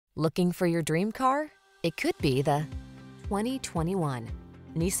Looking for your dream car? It could be the 2021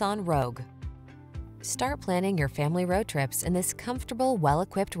 Nissan Rogue. Start planning your family road trips in this comfortable,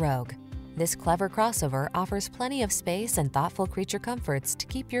 well-equipped Rogue. This clever crossover offers plenty of space and thoughtful creature comforts to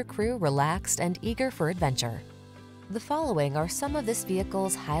keep your crew relaxed and eager for adventure. The following are some of this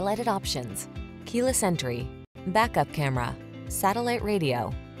vehicle's highlighted options: keyless entry, backup camera, satellite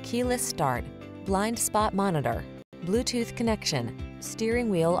radio, keyless start, blind spot monitor, Bluetooth connection, steering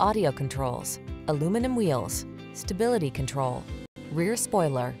wheel audio controls, aluminum wheels, stability control, rear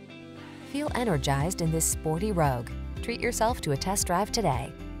spoiler. Feel energized in this sporty Rogue. Treat yourself to a test drive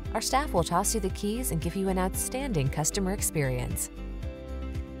today. Our staff will toss you the keys and give you an outstanding customer experience.